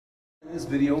In this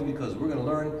video, because we're going to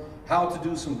learn how to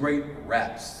do some great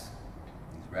raps.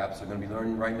 These raps are going to be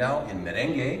learned right now in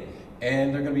merengue,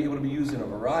 and they're going to be able to be used in a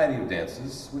variety of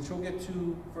dances, which we'll get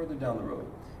to further down the road.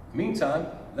 In the meantime,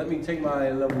 let me take my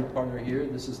lovely partner here.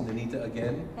 This is Nanita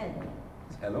again.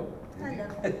 Hello. Hello.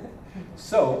 Hello.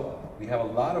 So, we have a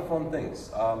lot of fun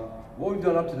things. What we've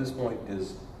done up to this point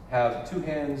is have two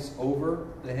hands over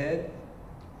the head,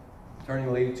 turning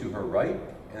the lady to her right,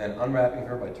 and then unwrapping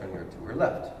her by turning her to her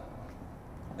left.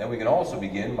 Then we can also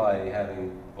begin by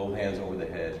having both hands over the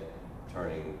head,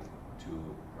 turning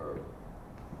to her,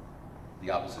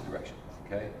 the opposite direction,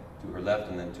 okay? To her left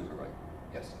and then to her right,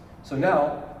 yes. So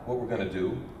now, what we're gonna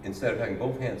do, instead of having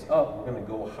both hands up, we're gonna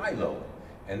go high-low.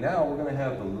 And now we're gonna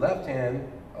have the left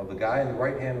hand of the guy and the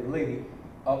right hand of the lady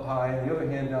up high, and the other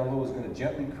hand down low is gonna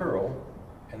gently curl,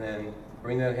 and then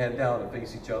bring that hand down and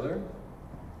face each other,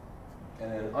 and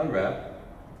then unwrap,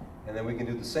 and then we can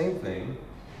do the same thing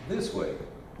this way.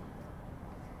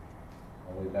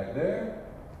 All the way back there,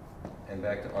 and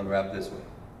back to unwrap this way,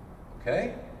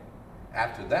 okay?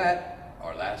 After that,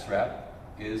 our last wrap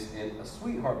is in a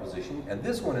sweetheart position, and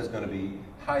this one is gonna be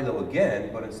high-low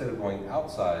again, but instead of going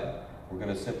outside, we're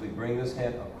gonna simply bring this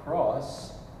hand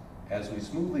across as we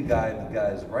smoothly guide the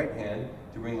guy's right hand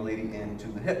to bring the lady into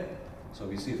the hip. So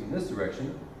if you see it from this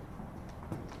direction,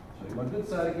 show you my good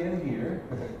side again here.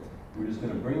 We're just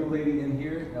gonna bring the lady in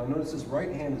here. Now notice this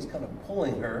right hand is kind of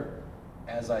pulling her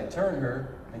as I turn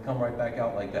her and come right back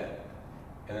out like that.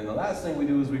 And then the last thing we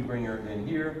do is we bring her in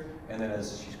here, and then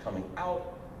as she's coming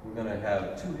out, we're gonna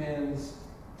have two hands,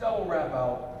 double wrap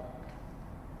out,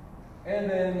 and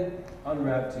then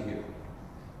unwrap to here.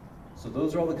 So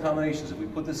those are all the combinations. If we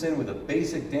put this in with a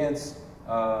basic dance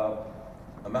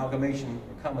amalgamation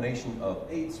or combination of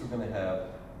eights, we're gonna have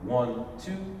 1,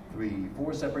 2, 3,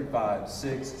 4 separate, 5,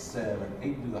 6, 7,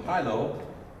 8. Do the high-low,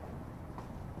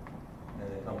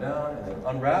 and then come down and then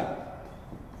unwrap.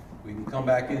 We can come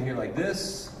back in here like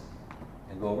this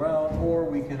and go around, or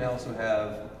we can also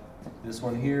have this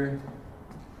one here,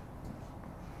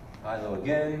 high-low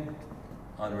again,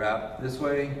 unwrap this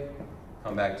way,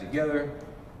 come back together,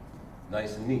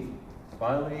 nice and neat.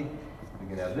 Finally, we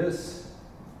can have this,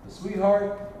 the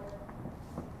sweetheart,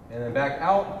 and then back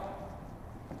out.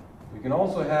 We can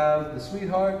also have the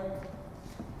sweetheart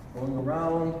going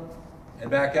around and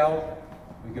back out.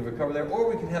 We can recover there, or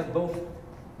we can have both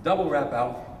double wrap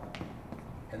out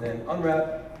and then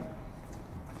unwrap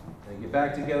and get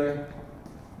back together.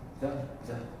 Dun,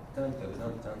 dun, dun, dun,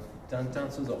 dun, dun, dun,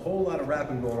 dun. So there's a whole lot of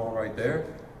rapping going on right there.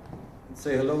 And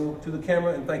say hello to the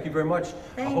camera and thank you very much.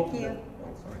 Thank you.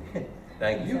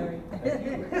 Thank you. Thank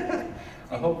you.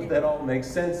 I hope that all makes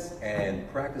sense, and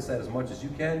practice that as much as you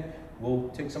can. We'll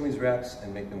take some of these raps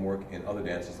and make them work in other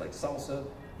dances like salsa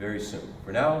very soon.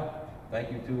 For now,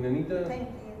 thank you to Nanita. Thank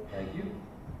you. Thank you.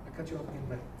 I cut you off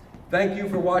again. Thank you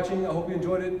for watching. I hope you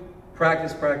enjoyed it.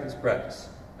 Practice, practice, practice.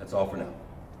 That's all for now.